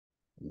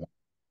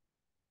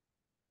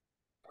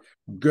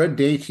Good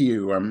day to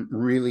you. I'm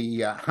really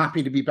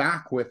happy to be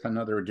back with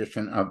another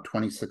edition of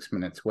 26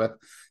 Minutes with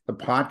the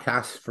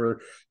podcast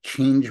for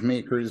change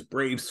makers,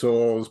 brave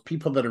souls,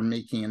 people that are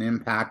making an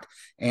impact,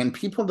 and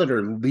people that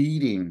are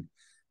leading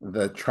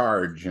the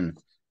charge in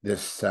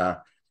this,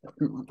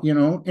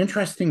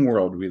 interesting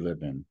world we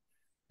live in.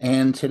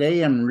 And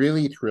today I'm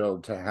really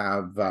thrilled to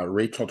have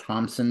Rachael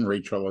Thompson.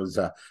 Rachael is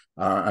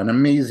an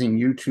amazing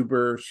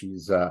YouTuber.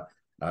 She's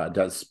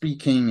does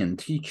speaking and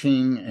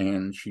teaching,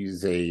 and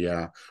she's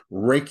a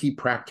Reiki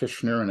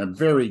practitioner and a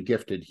very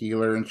gifted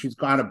healer. And she's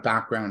got a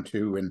background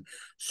too in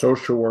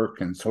social work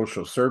and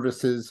social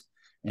services.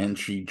 And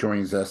she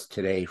joins us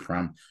today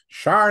from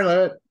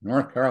Charlotte,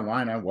 North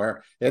Carolina,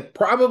 where it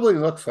probably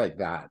looks like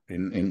that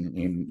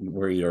in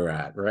where you're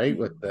at, right?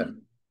 With it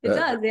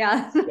does,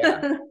 yeah.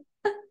 Yeah.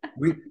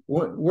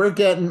 We're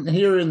getting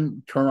here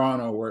in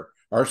Toronto where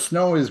our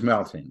snow is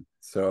melting,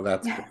 so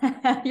that's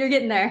You're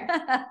getting there.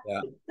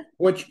 yeah,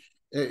 which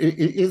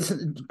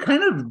is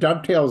kind of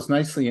dovetails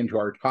nicely into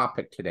our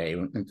topic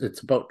today.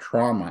 It's about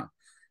trauma,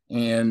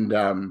 and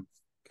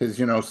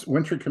because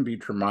winter can be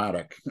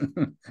traumatic,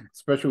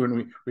 especially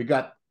when we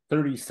got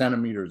 30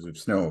 centimeters of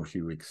snow a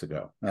few weeks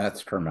ago.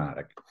 That's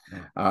traumatic.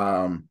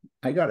 I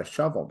got to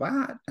shovel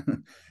that.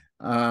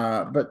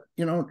 But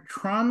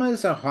trauma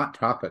is a hot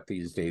topic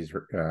these days,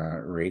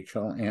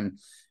 Rachael, and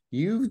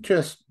you've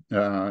just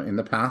in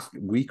the past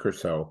week or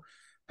so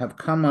have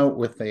come out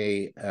with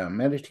a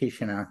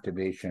meditation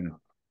activation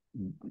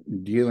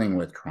dealing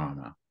with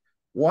trauma.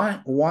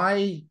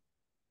 Why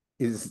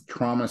is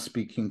trauma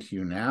speaking to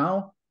you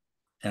now,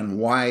 and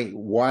why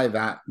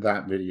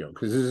that video?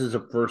 Because this is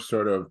the first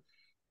sort of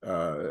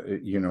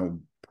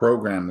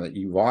program that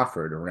you've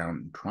offered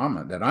around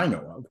trauma that I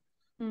know of.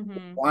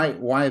 Mm-hmm.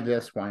 Why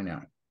this? Why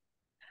now?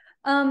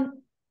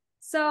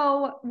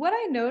 So what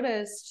I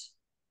noticed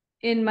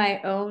in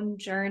my own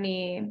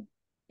journey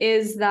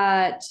is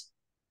that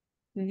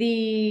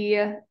the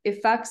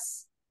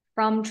effects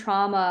from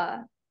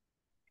trauma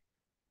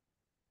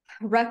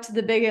wreaked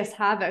the biggest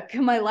havoc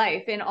in my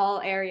life in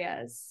all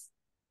areas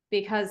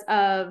because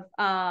of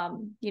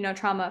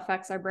trauma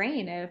affects our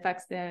brain. It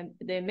affects the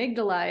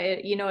amygdala.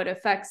 It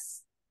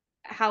affects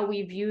how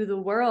we view the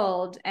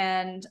world.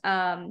 And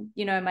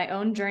in my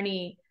own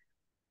journey,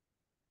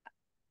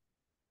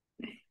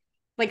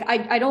 like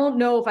I don't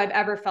know if I've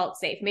ever felt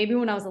safe. Maybe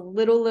when I was a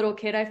little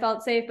kid, I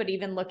felt safe, but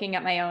even looking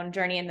at my own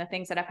journey and the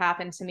things that have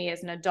happened to me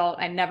as an adult,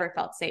 I never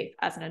felt safe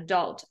as an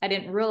adult. I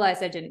didn't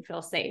realize I didn't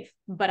feel safe,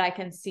 but I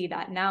can see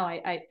that now.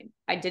 I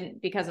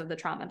didn't, because of the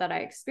trauma that I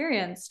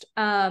experienced.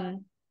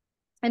 And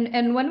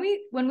when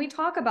we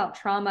talk about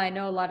trauma, I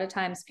know a lot of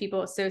times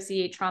people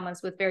associate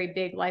traumas with very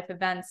big life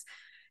events,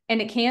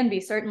 and it can be,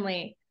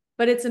 certainly,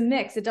 but it's a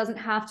mix. It doesn't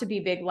have to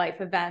be big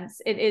life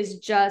events. It is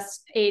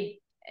just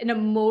an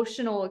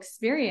emotional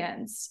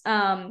experience.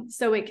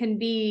 So it can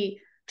be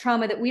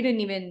trauma that we don't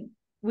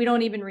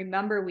even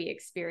remember we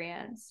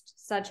experienced,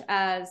 such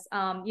as,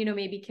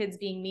 maybe kids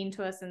being mean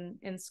to us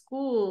in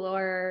school,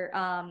 or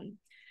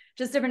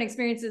just different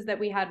experiences that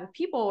we had with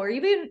people, or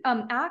even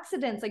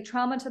accidents, like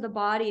trauma to the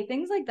body,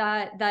 things like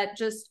that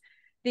just,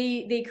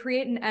 they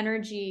create an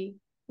energy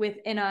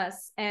within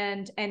us,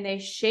 and they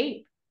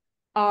shape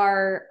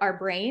our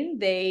brain.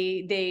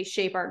 They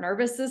shape our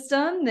nervous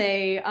system.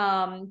 They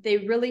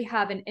really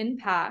have an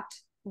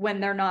impact when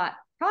they're not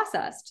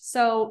processed.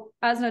 So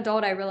as an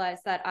adult, I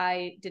realized that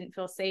I didn't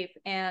feel safe.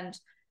 And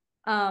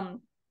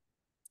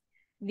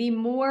the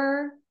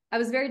more I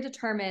was very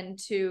determined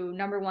to,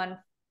 number one,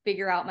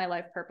 figure out my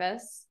life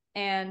purpose,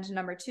 and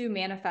number two,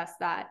 manifest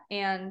that.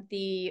 And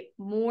the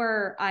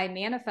more I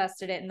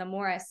manifested it, and the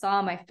more I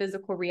saw my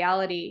physical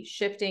reality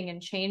shifting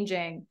and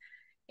changing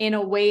in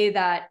a way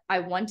that I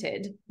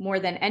wanted more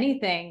than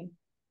anything,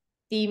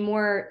 the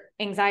more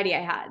anxiety I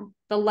had,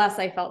 the less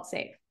I felt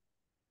safe.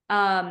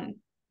 And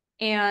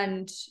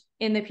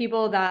in the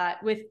people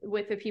that, with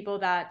the people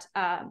that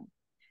I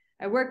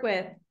work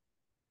with,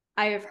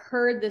 I have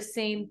heard the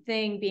same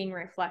thing being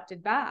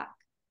reflected back.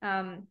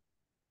 I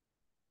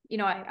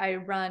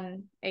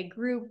run a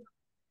group.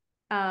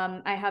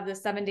 I have the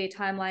 7-day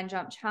timeline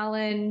jump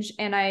challenge,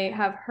 and I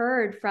have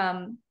heard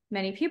from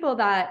many people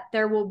that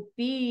there will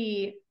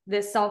be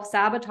this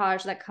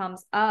self-sabotage that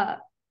comes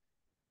up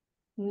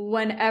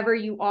whenever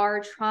you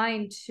are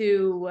trying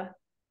to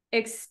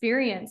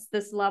experience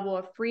this level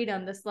of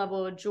freedom, this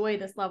level of joy,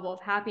 this level of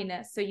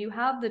happiness. So you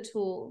have the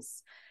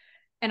tools,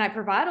 and I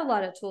provide a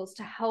lot of tools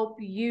to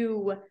help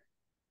you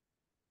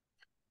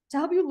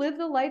live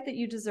the life that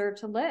you deserve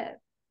to live.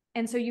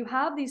 And so you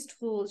have these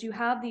tools, you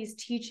have these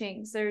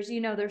teachings.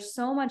 There's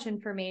so much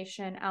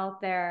information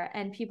out there,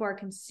 and people are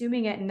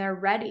consuming it, and they're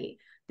ready.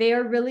 They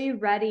are really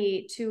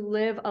ready to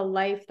live a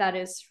life that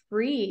is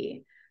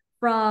free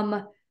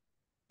from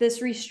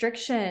this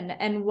restriction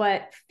and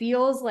what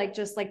feels like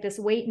just like this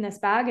weight and this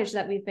baggage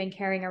that we've been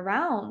carrying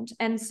around.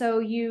 And so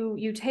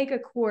you take a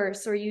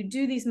course, or you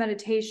do these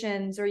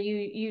meditations, or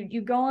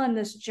you go on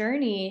this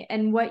journey,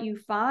 and what you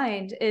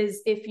find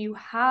is, if you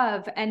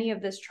have any of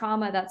this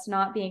trauma that's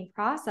not being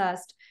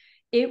processed,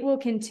 it will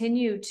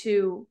continue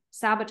to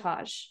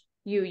sabotage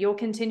You'll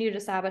continue to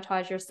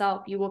sabotage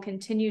yourself. You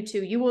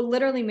will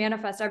literally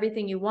manifest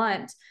everything you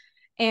want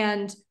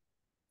and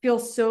feel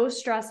so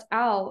stressed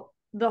out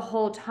the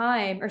whole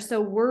time, or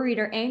so worried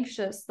or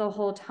anxious the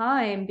whole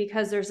time,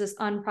 because there's this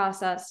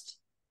unprocessed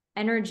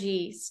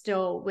energy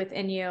still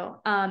within you.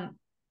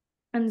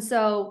 And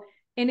so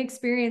in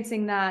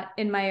experiencing that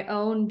in my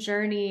own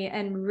journey,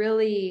 and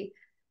really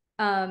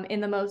in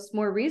the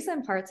more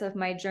recent parts of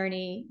my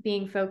journey,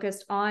 being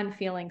focused on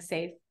feeling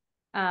safe,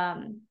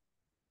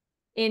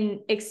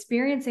 in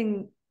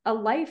experiencing a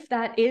life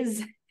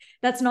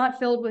that's not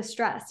filled with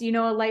stress, a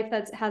life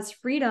that has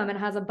freedom and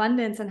has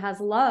abundance and has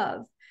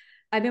love.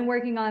 I've been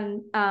working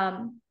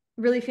on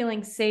really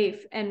feeling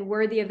safe and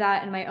worthy of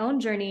that in my own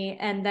journey.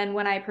 And then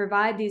when I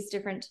provide these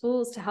different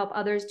tools to help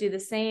others do the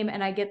same,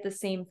 and I get the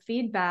same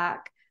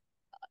feedback,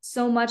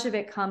 so much of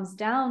it comes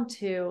down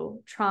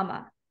to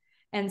trauma.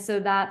 And so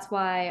that's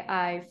why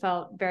I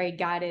felt very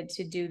guided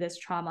to do this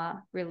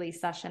trauma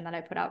release session that I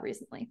put out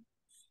recently.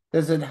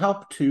 Does it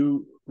help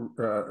too,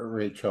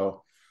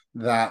 Rachael,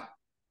 that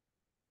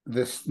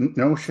this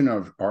notion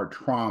of our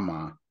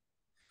trauma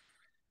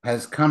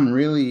has come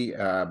really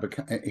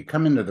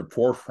come into the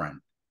forefront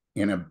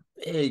in a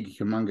big,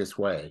 humongous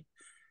way,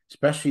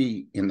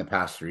 especially in the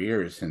past 3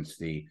 years since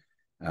the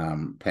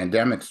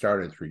pandemic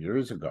started 3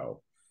 years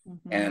ago.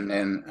 And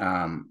then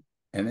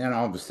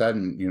all of a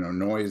sudden,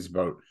 noise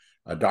about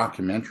a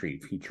documentary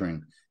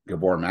featuring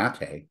Gabor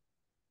Mate,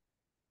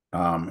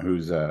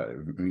 who's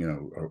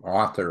an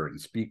author and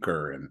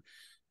speaker and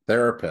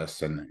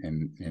therapist,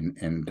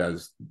 and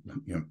does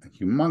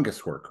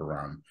humongous work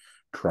around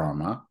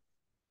trauma.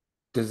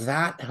 Does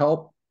that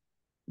help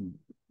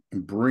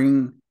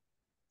bring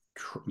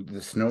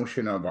this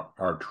notion of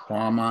our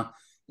trauma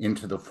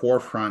into the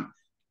forefront?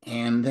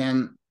 And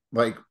then,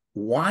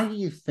 why do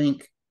you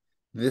think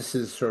this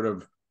is sort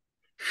of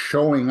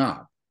showing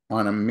up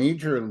on a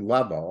major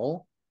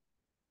level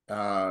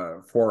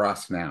for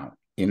us now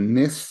in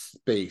this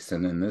space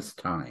and in this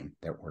time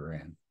that we're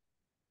in?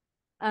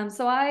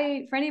 So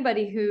for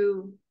anybody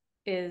who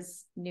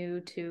is new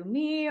to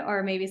me,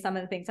 or maybe some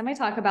of the things I might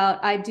talk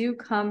about, I do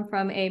come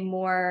from a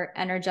more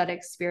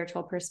energetic,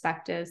 spiritual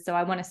perspective. So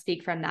I want to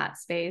speak from that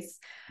space.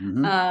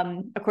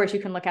 Of course, you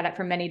can look at it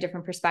from many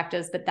different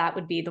perspectives, but that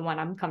would be the one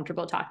I'm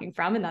comfortable talking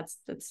from. And that's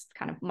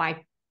kind of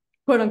my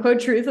quote unquote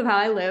truth of how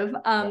I live.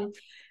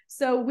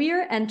 So we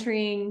are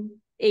entering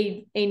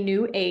a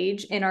new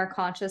age in our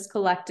conscious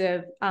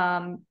collective.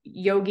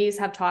 Yogis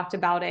have talked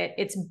about it.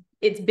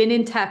 It's been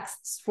in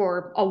texts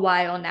for a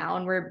while now,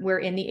 and we're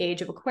in the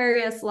age of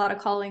Aquarius, a lot of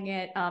calling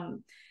it,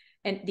 and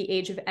the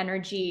age of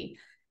energy.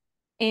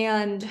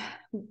 And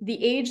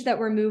the age that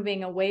we're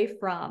moving away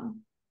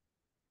from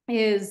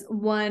is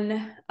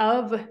one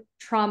of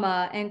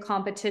trauma and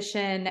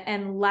competition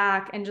and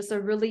lack, and just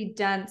a really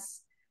dense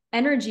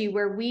energy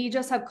where we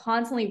just have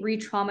constantly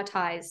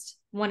re-traumatized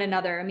one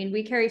another. I mean,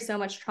 we carry so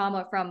much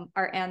trauma from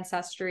our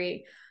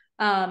ancestry,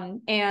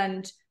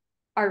 and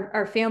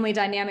our family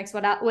dynamics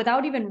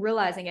without even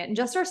realizing it, and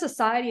just our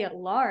society at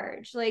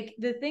large. Like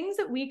the things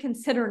that we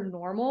consider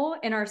normal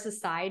in our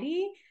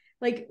society,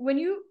 like when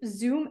you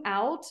zoom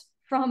out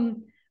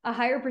from a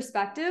higher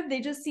perspective,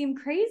 they just seem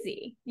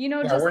crazy.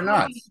 We're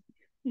nuts.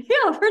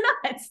 We're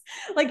nuts.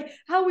 Like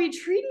how we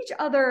treat each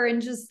other,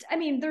 and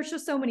there's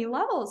just so many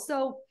levels.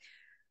 So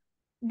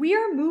we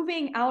are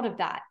moving out of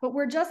that, but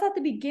we're just at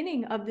the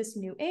beginning of this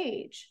new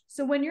age.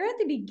 So when you're at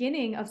the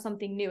beginning of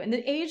something new, and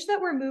the age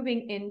that we're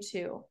moving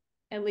into,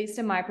 at least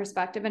in my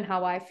perspective and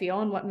how I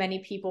feel, and what many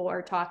people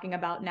are talking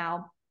about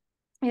now,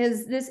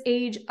 is this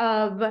age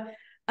of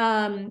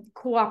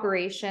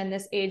cooperation,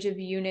 this age of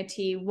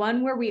unity,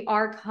 one where we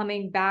are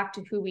coming back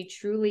to who we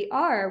truly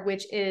are,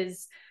 which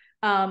is,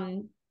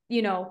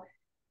 we're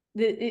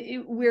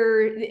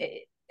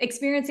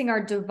experiencing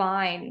our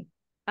divine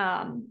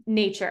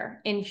nature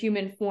in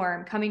human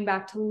form, coming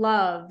back to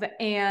love.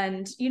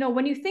 And,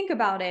 when you think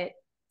about it,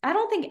 I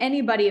don't think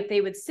anybody, if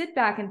they would sit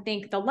back and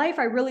think the life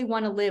I really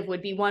want to live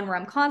would be one where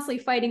I'm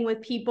constantly fighting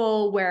with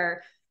people,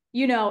 where,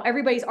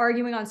 everybody's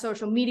arguing on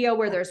social media,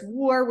 where there's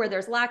war, where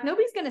there's lack.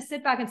 Nobody's going to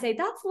sit back and say,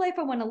 that's the life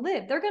I want to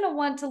live. They're going to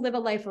want to live a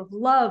life of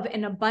love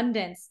and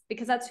abundance,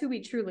 because that's who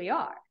we truly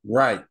are.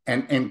 Right.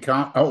 And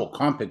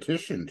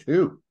competition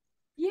too.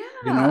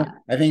 Yeah.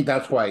 I think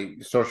that's why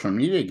social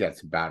media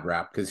gets a bad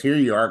rap, because here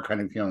you are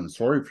kind of feeling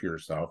sorry for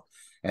yourself.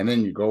 And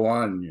then you go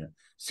on and you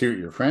see what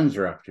your friends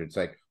are up to. It's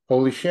like,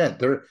 holy shit,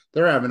 they're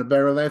having a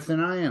better life than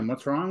I am.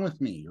 What's wrong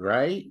with me?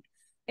 Right.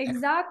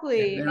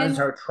 Exactly. And there's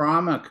our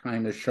trauma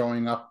kind of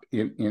showing up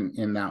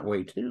in that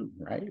way too,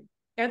 right?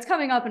 It's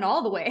coming up in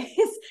all the ways.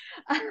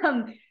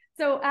 And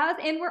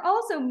we're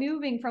also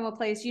moving from a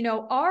place,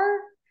 our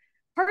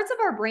parts of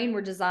our brain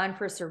were designed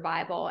for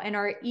survival, and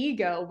our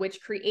ego,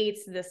 which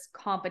creates this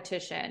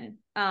competition,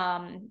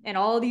 and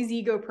all of these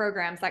ego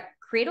programs that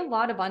create a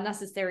lot of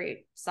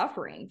unnecessary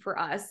suffering for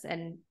us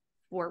and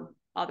for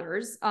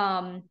others.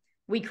 Our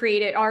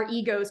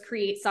egos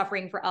create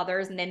suffering for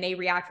others, and then they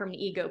react from an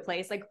ego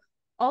place. Like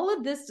all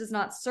of this does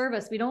not serve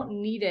us. We don't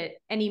need it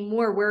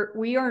anymore.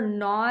 We are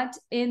not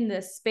in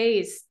the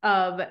space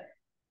of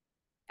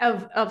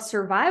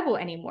survival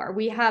anymore.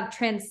 We have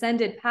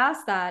transcended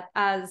past that.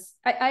 As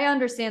I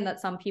understand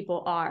that some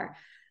people are,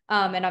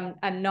 and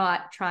I'm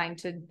not trying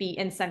to be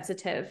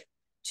insensitive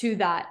to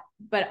that,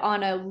 but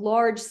on a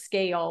large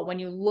scale, when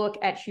you look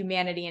at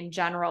humanity in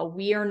general,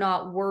 we are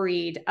not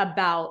worried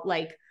about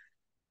like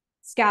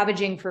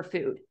scavenging for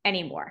food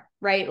anymore,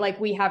 right? Like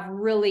we have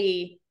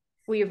moved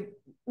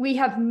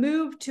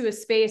to a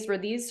space where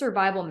these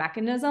survival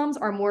mechanisms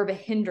are more of a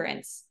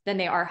hindrance than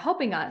they are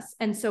helping us.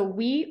 And so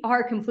we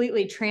are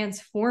completely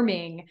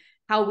transforming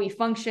how we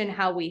function,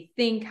 how we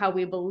think, how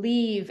we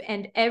believe,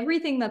 and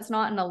everything that's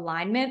not in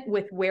alignment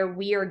with where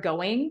we are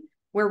going,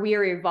 where we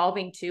are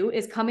evolving to,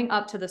 is coming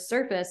up to the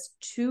surface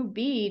to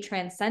be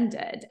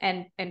transcended.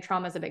 And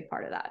trauma is a big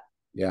part of that.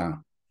 Yeah.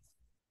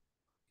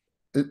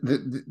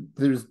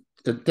 There's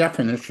a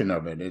definition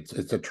of it. It's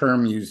a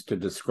term used to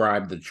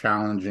describe the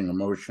challenging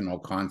emotional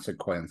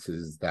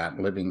consequences that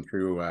living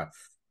through a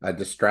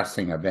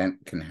distressing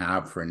event can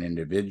have for an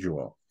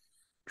individual.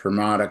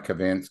 Traumatic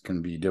events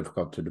can be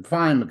difficult to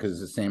define because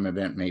the same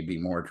event may be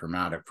more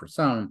traumatic for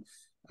some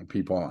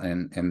people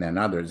and then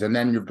others. And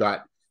then you've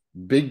got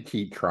big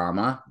T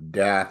trauma,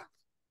 death,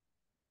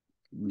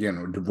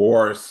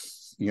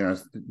 divorce,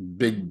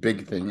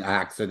 big thing,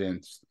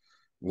 accidents,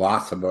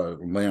 loss of a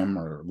limb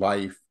or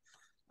life.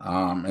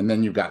 And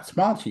then you've got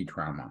small T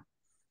trauma.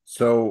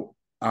 So,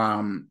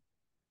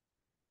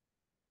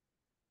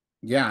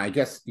 yeah, I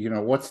guess,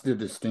 what's the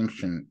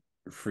distinction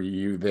for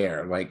you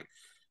there? Like,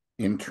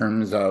 in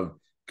terms of,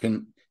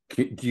 do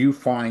you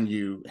find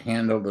you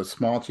handle the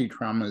small T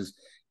traumas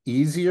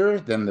easier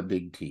than the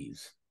big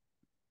T's?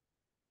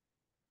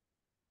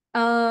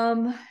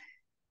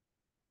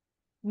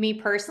 Me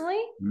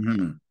personally?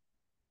 Mm-hmm.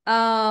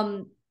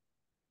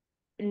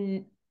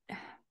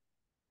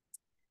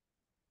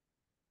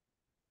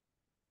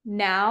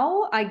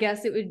 Now, I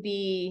guess it would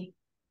be,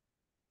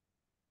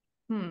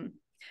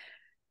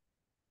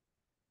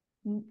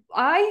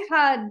 I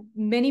had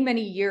many,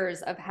 many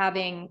years of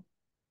having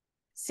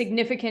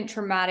significant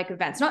traumatic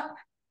events.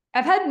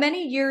 I've had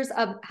many years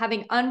of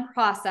having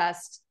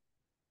unprocessed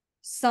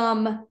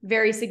some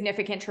very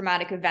significant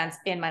traumatic events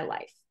in my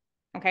life.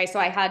 Okay. So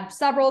I had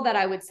several that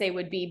I would say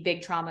would be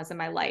big traumas in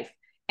my life.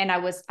 And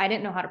I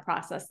didn't know how to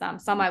process them.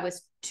 Some I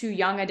was too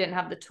young. I didn't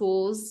have the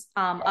tools.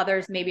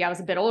 Others, maybe I was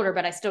a bit older,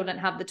 but I still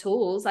didn't have the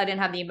tools. I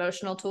didn't have the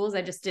emotional tools.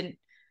 I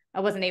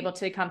wasn't able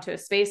to come to a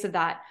space of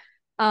that.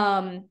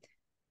 And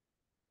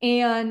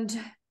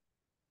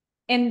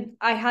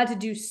I had to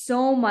do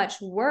so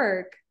much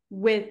work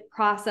with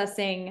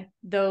processing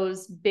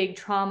those big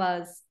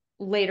traumas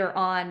later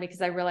on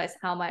because I realized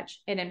how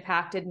much it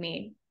impacted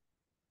me.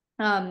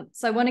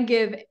 So I want to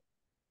give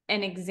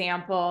an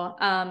example.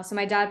 So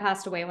my dad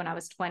passed away when I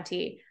was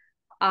 20.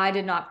 I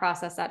did not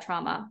process that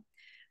trauma.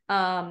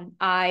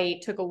 I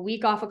took a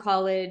week off of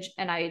college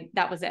and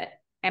that was it.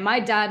 And my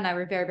dad and I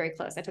were very, very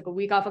close. I took a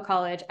week off of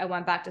college. I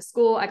went back to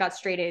school. I got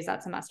straight A's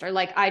that semester.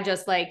 Like I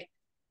just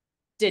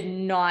did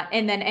not.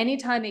 And then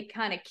anytime it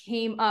kind of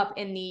came up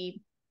in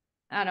the,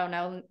 I don't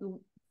know,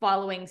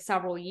 following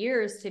several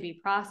years to be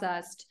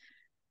processed,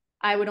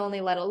 I would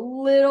only let a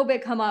little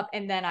bit come up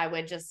and then I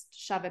would just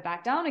shove it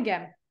back down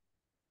again.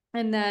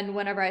 And then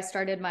whenever I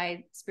started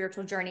my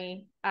spiritual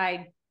journey,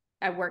 I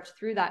worked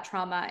through that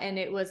trauma and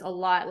it was a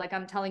lot. Like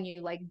I'm telling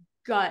you, like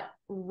gut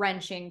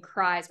wrenching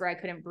cries where I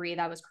couldn't breathe.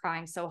 I was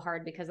crying so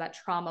hard because that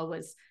trauma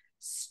was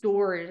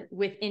stored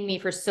within me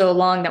for so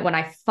long that when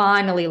I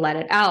finally let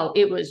it out,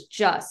 it was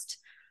just,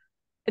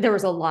 there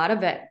was a lot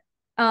of it.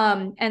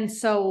 And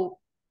so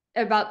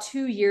about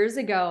 2 years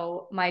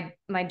ago, my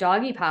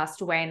doggy passed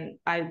away and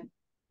I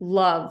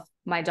love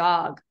my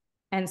dog.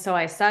 And so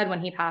I said, when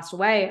he passed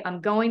away,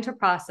 I'm going to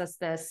process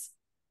this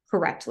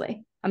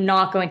correctly. I'm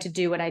not going to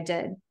do what I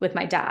did with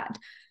my dad.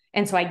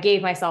 And so I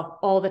gave myself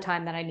all the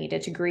time that I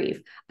needed to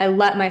grieve. I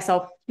let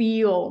myself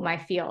feel my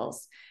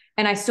feels.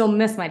 And I still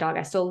miss my dog.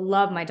 I still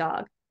love my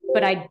dog.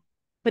 But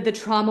the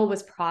trauma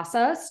was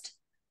processed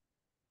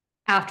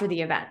after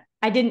the event.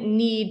 I didn't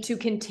need to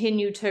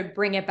continue to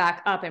bring it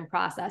back up and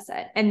process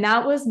it. And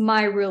that was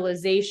my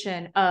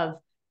realization of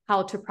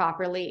how to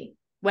properly,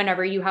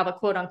 whenever you have a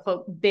quote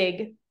unquote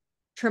big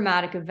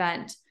traumatic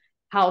event,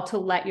 how to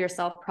let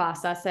yourself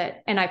process it.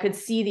 And I could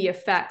see the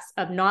effects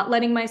of not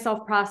letting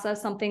myself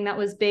process something that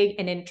was big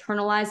and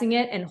internalizing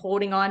it and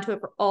holding on to it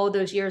for all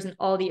those years and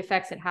all the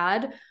effects it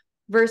had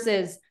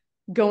versus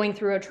going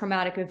through a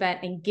traumatic event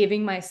and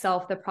giving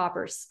myself the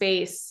proper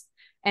space.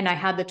 And I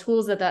had the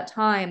tools at that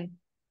time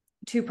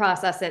to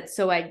process it.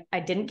 So I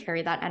didn't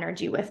carry that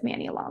energy with me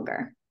any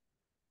longer.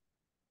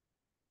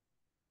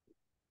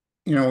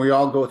 We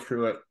all go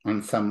through it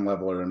on some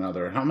level or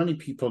another. How many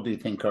people do you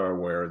think are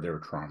aware of their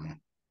trauma?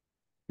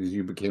 Because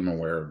you became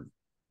aware of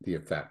the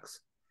effects.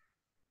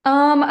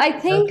 I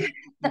think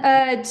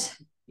that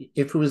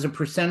if it was a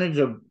percentage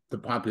of the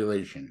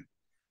population.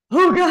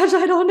 Oh gosh,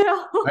 I don't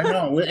know. I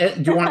know.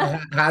 Do you want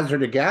to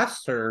hazard a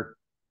guess or?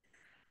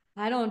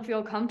 I don't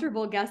feel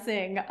comfortable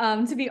guessing.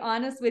 To be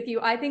honest with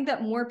you, I think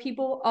that more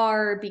people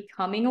are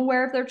becoming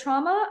aware of their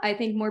trauma. I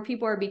think more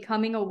people are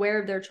becoming aware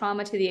of their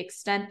trauma to the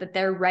extent that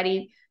they're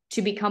ready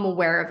to become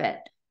aware of it.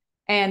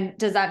 And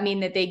does that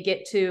mean that they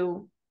get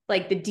to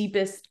like the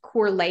deepest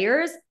core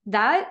layers?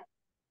 That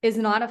is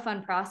not a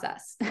fun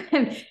process.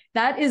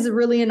 That is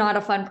really not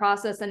a fun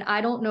process. And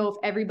I don't know if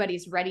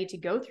everybody's ready to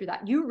go through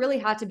that. You really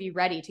have to be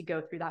ready to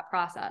go through that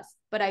process.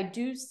 But I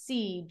do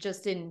see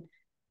just in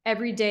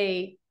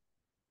everyday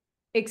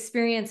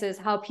experiences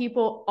how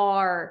people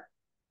are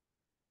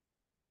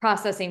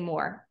processing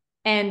more,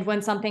 and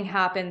when something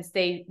happens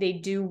they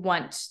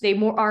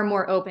are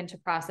more open to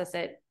process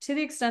it to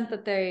the extent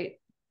that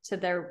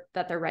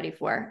they're ready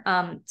for.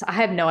 So I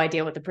have no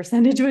idea what the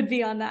percentage would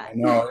be on that. I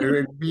know it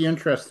would be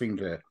interesting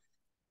to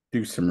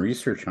do some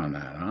research on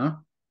that, huh?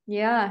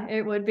 Yeah,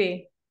 it would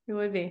be.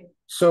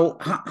 So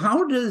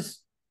how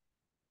does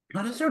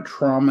our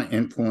trauma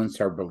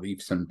influence our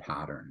beliefs and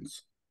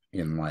patterns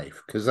in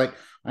life? Because like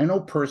I know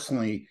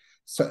personally,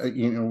 so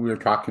we were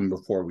talking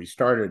before we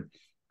started,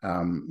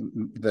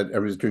 that I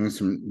was doing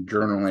some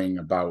journaling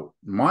about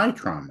my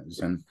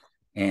traumas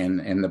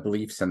and the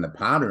beliefs and the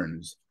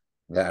patterns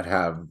that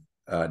have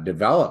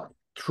developed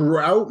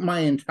throughout my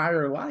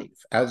entire life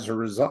as a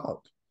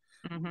result.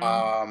 Mm-hmm.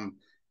 Um,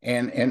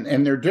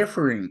 and they're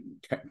differing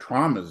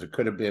traumas. It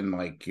could have been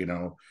like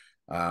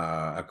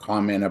a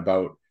comment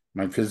about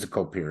my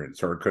physical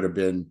appearance, or it could have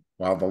been,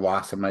 well, the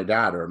loss of my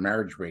dad or a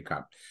marriage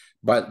breakup.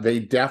 But they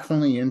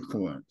definitely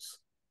influence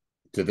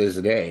to this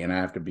day, and I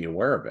have to be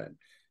aware of it.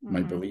 My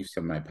Mm-hmm. beliefs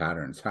and my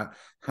patterns.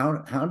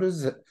 How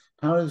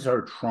does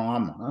our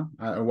trauma,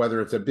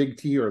 whether it's a big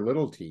T or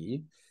little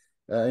T,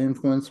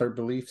 influence our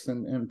beliefs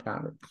and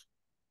patterns?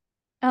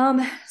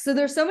 So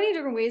there's so many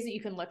different ways that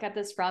you can look at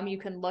this from. You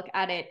can look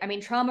at it. I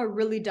mean, trauma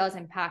really does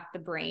impact the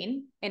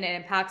brain and it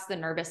impacts the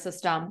nervous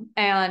system.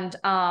 And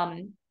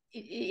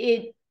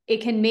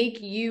it can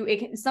make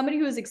you, somebody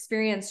who has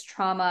experienced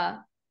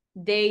trauma,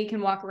 they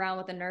can walk around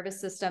with a nervous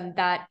system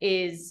that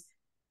is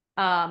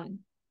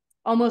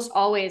almost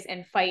always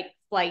in fight,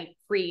 flight,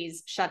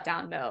 freeze,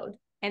 shutdown mode.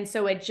 And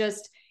so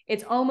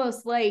it's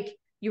almost like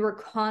you are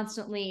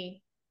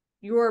constantly,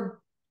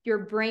 your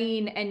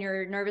brain and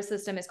your nervous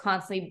system is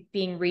constantly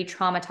being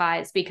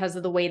re-traumatized because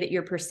of the way that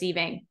you're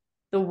perceiving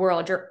the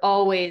world. You're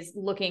always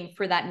looking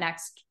for that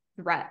next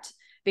threat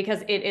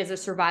because it is a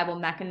survival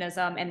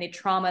mechanism, and the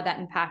trauma that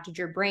impacted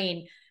your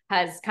brain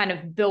has kind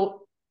of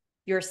built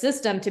your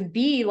system to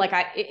be like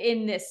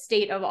in this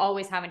state of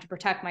always having to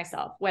protect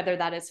myself, whether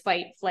that is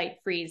fight, flight,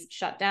 freeze,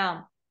 shut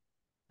down.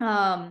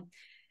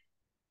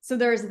 So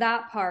there's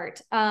that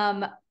part.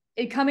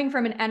 It coming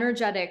from an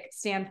energetic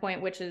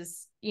standpoint, which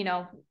is,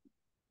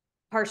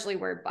 partially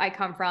where I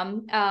come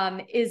from,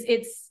 is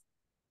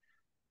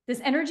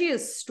this energy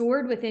is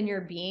stored within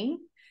your being,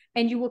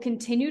 and you will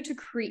continue to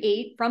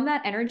create from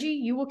that energy.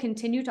 You will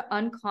continue to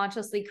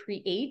unconsciously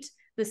create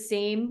the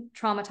same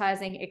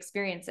traumatizing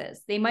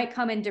experiences. They might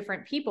come in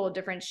different people,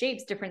 different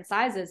shapes, different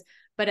sizes,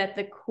 but at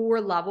the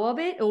core level of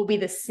it, it will be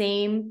the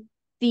same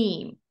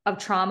theme of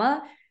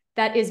trauma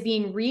that is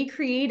being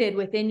recreated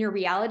within your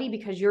reality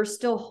because you're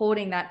still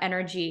holding that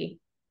energy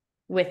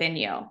within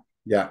you.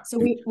 Yeah. So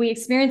we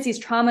experience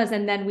these traumas,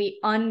 and then we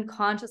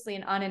unconsciously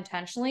and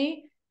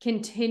unintentionally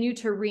continue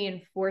to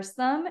reinforce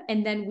them.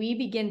 And then we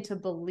begin to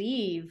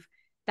believe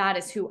that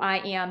is who I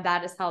am.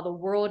 That is how the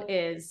world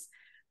is.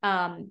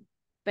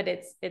 But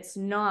it's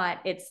not,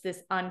 it's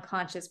this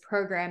unconscious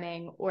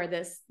programming or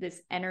this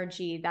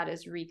energy that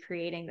is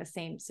recreating the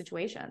same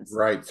situations.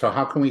 Right. So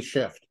how can we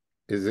shift?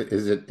 Is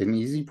it an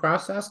easy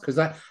process? Because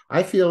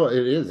I feel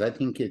it is. I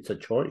think it's a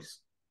choice.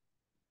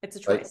 It's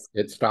a Like choice.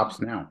 it stops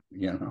now,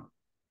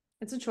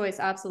 It's a choice,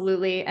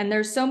 absolutely. And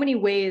there's so many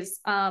ways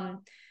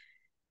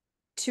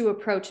to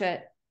approach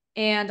it.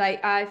 And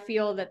I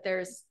feel that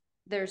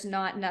there's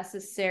not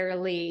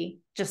necessarily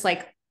just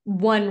like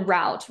one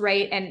route,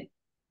 right? And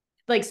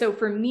like, so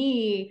for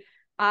me,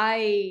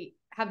 I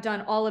have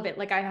done all of it.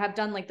 Like I have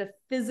done like the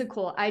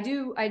physical, I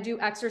do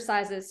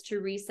exercises to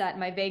reset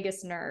my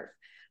vagus nerve.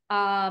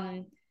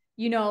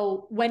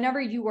 Whenever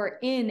you are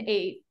in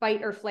a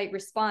fight or flight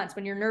response,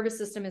 when your nervous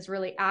system is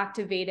really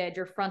activated,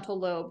 your frontal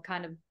lobe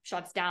kind of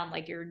shuts down,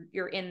 like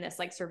you're in this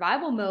like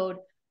survival mode.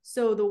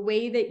 So the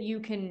way that you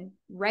can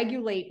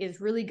regulate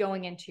is really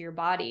going into your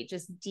body,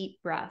 just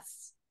deep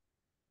breaths.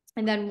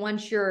 And then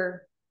once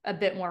you're a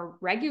bit more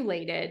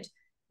regulated,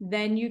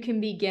 then you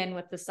can begin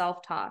with the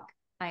self-talk.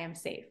 I am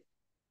safe.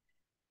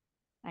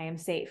 I am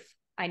safe.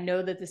 I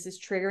know that this is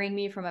triggering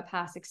me from a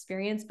past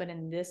experience, but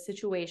in this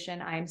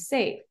situation, I am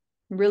safe.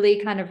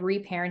 Really kind of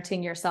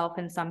reparenting yourself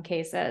in some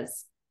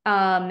cases.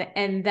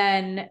 And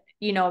then,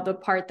 the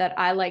part that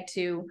I like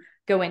to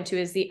go into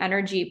is the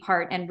energy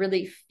part, and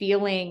really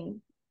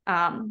feeling,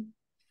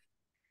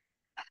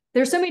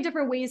 there's so many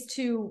different ways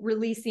to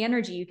release the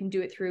energy. You can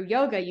do it through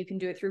yoga. You can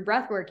do it through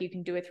breath work. You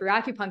can do it through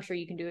acupuncture.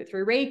 You can do it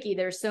through Reiki.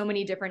 There's so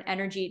many different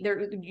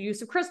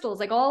use of crystals,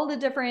 like all the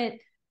different,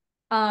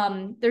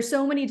 there's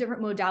so many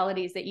different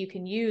modalities that you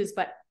can use.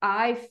 But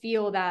I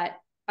feel that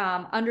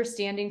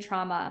understanding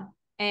trauma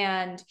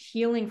and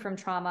healing from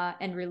trauma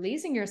and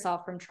releasing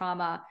yourself from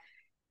trauma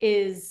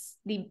is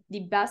the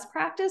best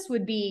practice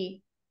would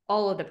be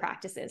all of the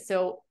practices.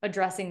 So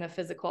addressing the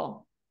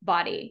physical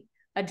body,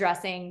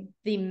 addressing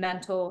the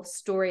mental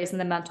stories and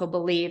the mental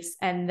beliefs,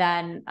 and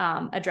then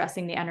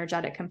addressing the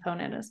energetic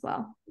component as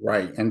well.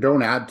 Right. And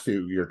don't add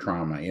to your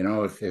trauma. You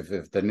know, if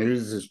the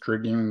news is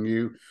triggering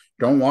you,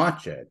 don't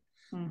watch it.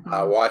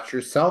 Watch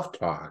your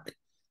self-talk.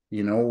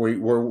 You know,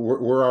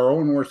 we're our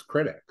own worst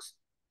critics,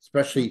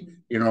 especially,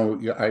 you know,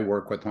 I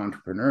work with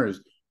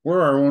entrepreneurs.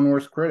 We're our own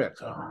worst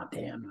critics. Oh,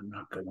 damn, I'm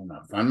not good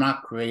enough. I'm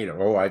not creative.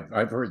 Oh,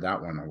 I've heard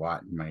that one a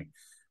lot in my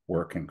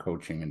work and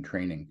coaching and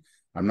training.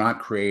 I'm not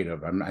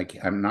creative.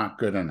 I'm not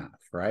good enough,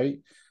 right?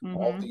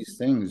 All these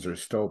things are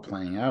still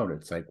playing out.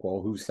 It's like,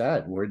 well, who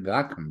said? Where did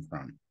that come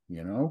from?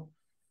 You know?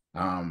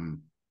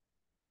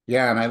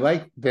 Yeah, and I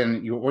like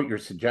then what you're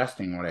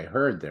suggesting. What I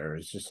heard there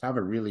is just have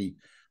a really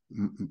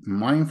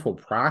mindful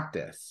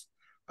practice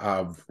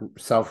of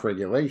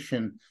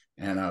self-regulation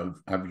and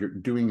of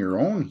doing your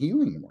own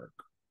healing work,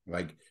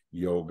 like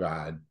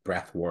yoga,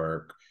 breath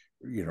work,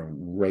 you know,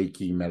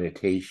 Reiki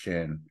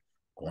meditation,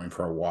 going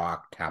for a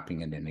walk, tapping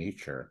into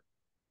nature.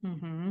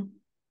 And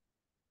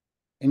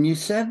you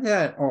said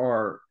that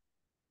our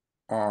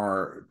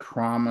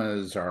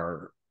traumas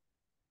are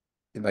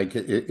like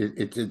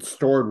it's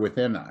stored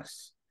within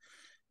us.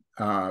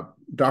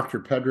 Dr.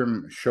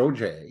 Pedram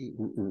Shoje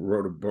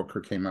wrote a book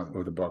or came out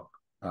with a book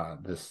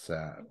this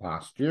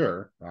last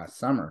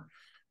summer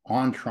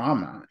on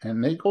trauma.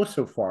 And they go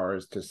so far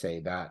as to say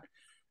that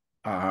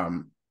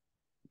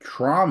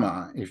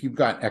trauma, if you've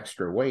got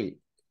extra weight,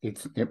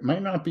 it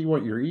might not be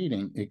what you're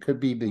eating. It could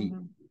be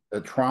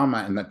the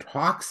trauma and the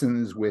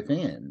toxins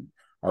within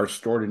are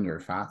stored in your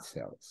fat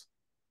cells.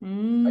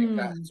 Like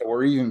that. So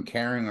we're even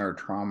carrying our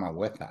trauma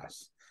with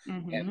us.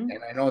 And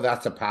I know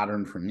that's a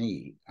pattern for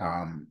me.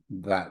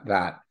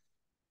 That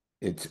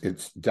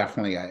it's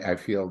definitely I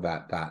feel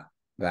that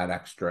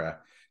extra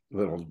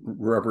little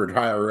rubber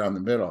tire around the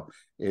middle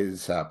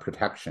is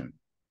protection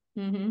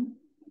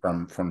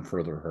from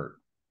further hurt.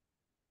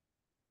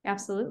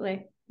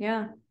 Absolutely.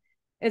 Yeah.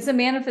 It's a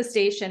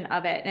manifestation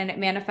of it, and it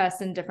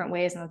manifests in different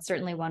ways. And that's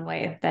certainly one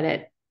way that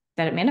it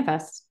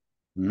manifests.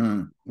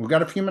 We've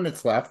got a few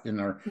minutes left in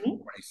our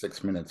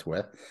 26 minutes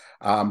but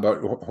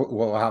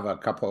we'll have a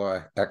couple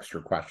of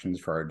extra questions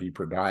for our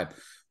deeper dive.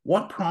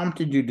 What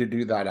prompted you to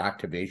do that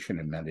activation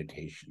and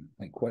meditation?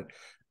 Like what,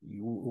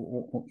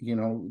 you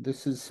know,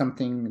 this is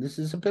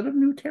a bit of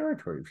new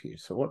territory for you.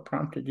 So what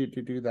prompted you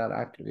to do that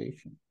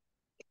activation?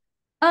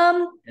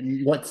 And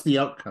what's the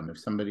outcome if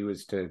somebody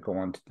was to go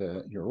onto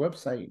your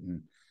website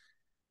and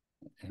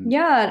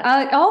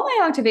yeah, all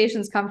my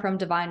activations come from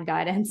divine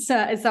guidance.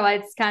 So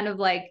it's kind of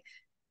like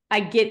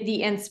I get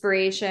the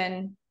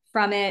inspiration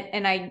from it,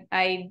 and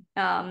I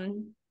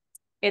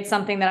it's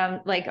something that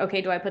I'm like,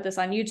 okay, do I put this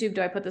on YouTube?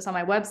 Do I put this on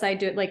my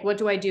website? What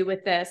do I do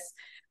with this?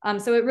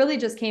 So it really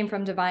just came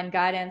from divine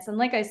guidance. And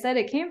like I said,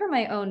 it came from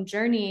my own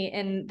journey,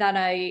 in that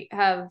I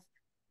have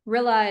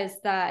realized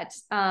that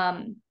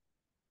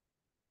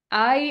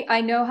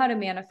I know how to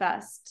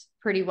manifest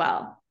pretty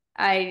well.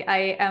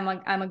 I'm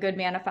a good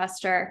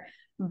manifester,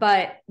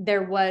 but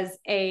there was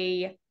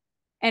a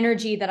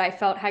energy that I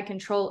felt had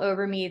control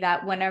over me,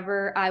 that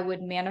whenever I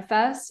would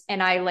manifest,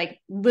 and I like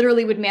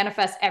literally would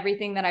manifest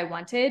everything that I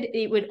wanted,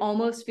 it would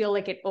almost feel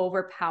like it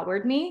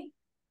overpowered me,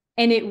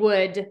 and it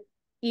would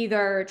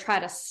either try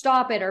to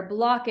stop it or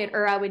block it,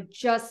 or I would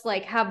just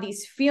like have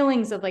these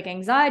feelings of like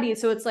anxiety.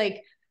 So it's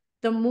like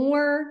the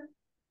more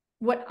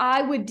what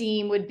I would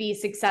deem would be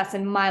success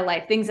in my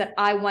life, things that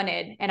I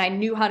wanted, and I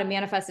knew how to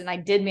manifest it, and I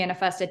did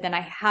manifest it, then I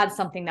had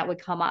something that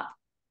would come up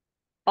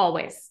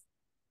always.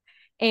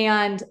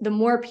 And the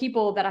more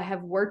people that I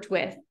have worked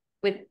with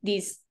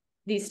these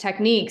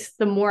techniques,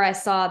 the more I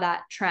saw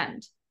that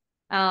trend.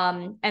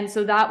 And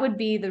so that would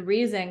be the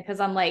reason, because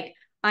I'm like,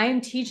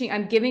 I'm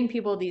giving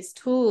people these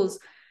tools.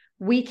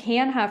 We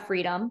can have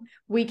freedom.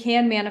 We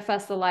can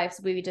manifest the lives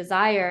we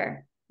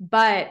desire.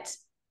 But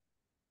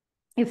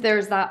if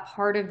there's that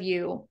part of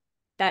you,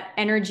 that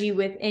energy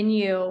within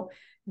you,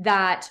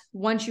 that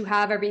once you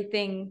have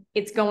everything,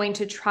 it's going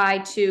to try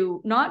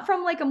to, not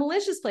from like a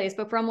malicious place,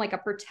 but from like a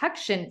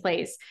protection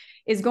place,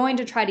 is going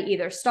to try to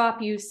either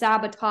stop you,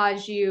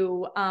 sabotage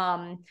you,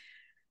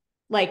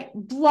 like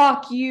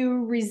block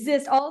you,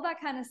 resist, all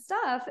that kind of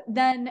stuff,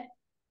 then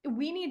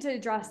we need to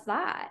address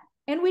that.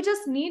 And we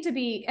just need to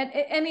be,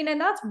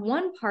 and that's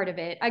one part of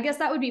it. I guess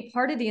that would be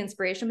part of the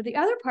inspiration. But the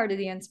other part of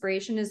the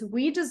inspiration is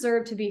we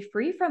deserve to be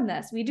free from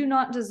this. We do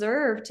not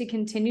deserve to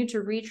continue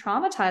to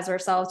re-traumatize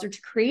ourselves, or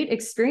to create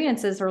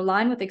experiences or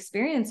align with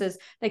experiences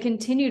that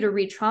continue to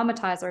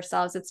re-traumatize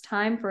ourselves. It's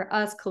time for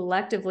us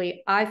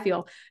collectively, I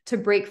feel, to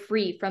break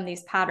free from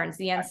these patterns,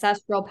 the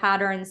ancestral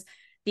patterns,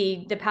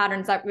 the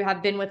patterns that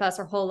have been with us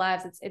our whole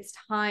lives. It's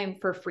time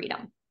for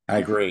freedom. I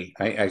agree.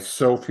 I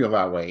so feel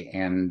that way.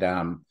 And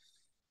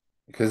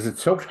because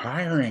it's so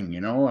tiring,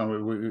 you know.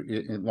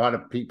 A lot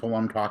of people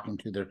I'm talking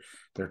to,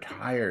 they're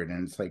tired,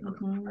 and it's like,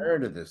 I'm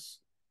tired of this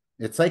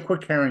It's like we're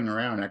carrying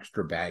around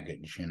extra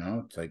baggage, you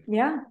know? It's like,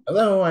 Yeah.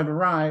 hello, I've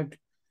arrived.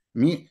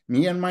 Me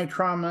and my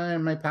trauma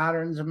and my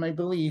patterns and my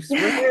beliefs. We're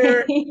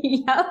here.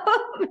 Yep.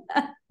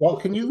 Well,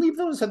 can you leave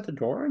those at the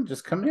door and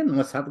just come in and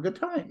let's have a good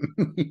time?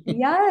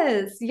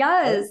 Yes,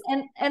 yes.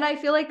 And I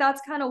feel like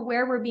that's kind of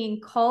where we're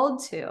being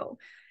called to.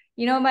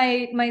 You know,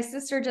 my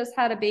sister just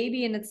had a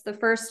baby, and it's the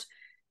first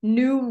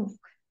new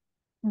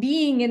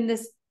being in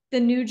the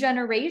new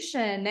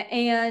generation.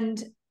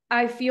 And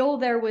I feel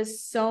there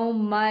was so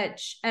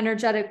much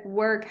energetic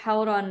work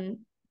held on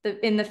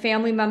in the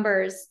family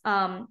members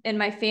in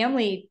my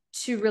family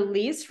to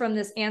release from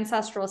this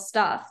ancestral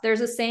stuff. There's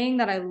a saying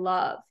that I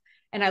love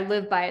and I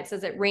live by. It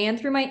says it ran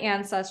through my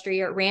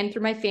ancestry, or it ran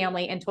through my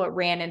family until it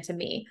ran into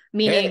me,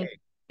 meaning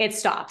it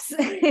stops.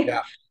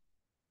 Yeah.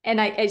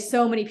 And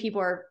so many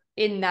people are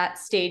in that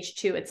stage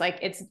too. It's like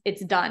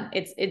it's done.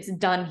 It's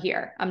done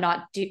here. I'm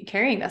not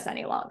carrying this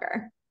any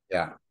longer.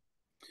 Yeah.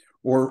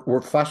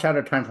 We're flush out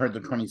of time for the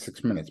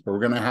 26 minutes, but we're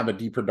going to have a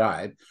deeper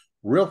dive.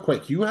 Real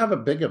quick, you have a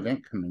big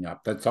event coming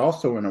up that's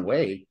also, in a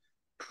way,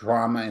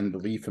 trauma and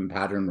belief and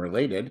pattern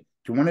related.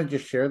 Do you want to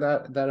just share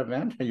that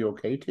event? Are you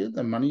okay to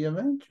the money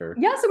event? Or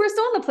yeah, so we're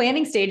still in the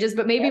planning stages,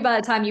 but maybe by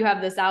the time you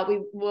have this out,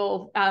 we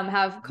will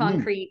have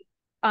concrete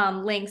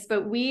links.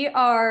 But we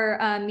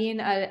are me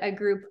and a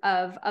group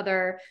of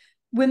other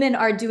women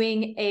are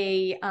doing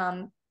a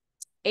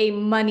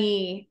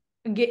money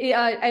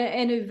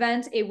an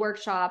event, a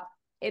workshop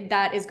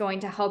that is going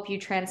to help you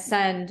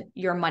transcend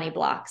your money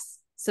blocks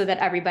so that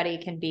everybody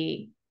can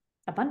be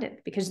abundant,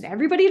 because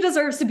everybody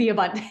deserves to be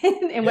abundant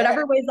in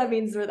whatever ways that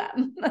means for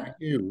them.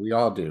 We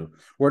all do.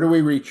 Where do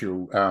we reach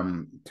you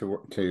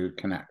to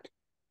connect?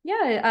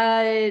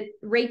 Yeah,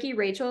 Reiki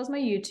Rachel is my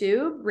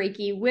YouTube.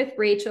 Reiki with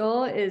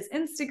Rachel is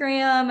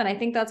Instagram, and I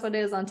think that's what it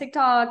is on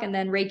TikTok. And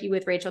then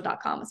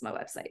ReikiWithRachel.com is my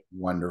website.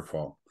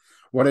 Wonderful.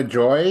 What a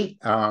joy.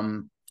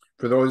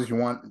 For those who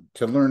want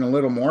to learn a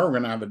little more, we're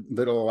going to have a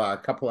little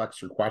couple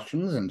extra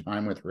questions and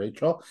time with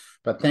Rachel.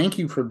 But thank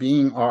you for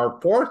being our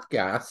fourth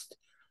guest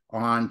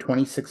on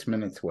 26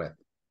 Minutes With.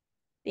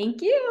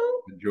 Thank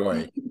you.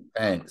 Joy.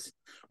 Thanks.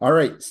 All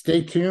right,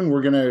 stay tuned.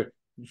 We're going to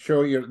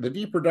show you the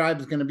deeper dive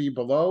is going to be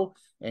below,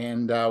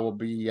 and we'll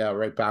be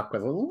right back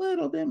with a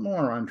little bit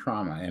more on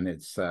trauma and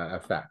its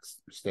effects.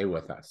 Stay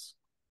with us.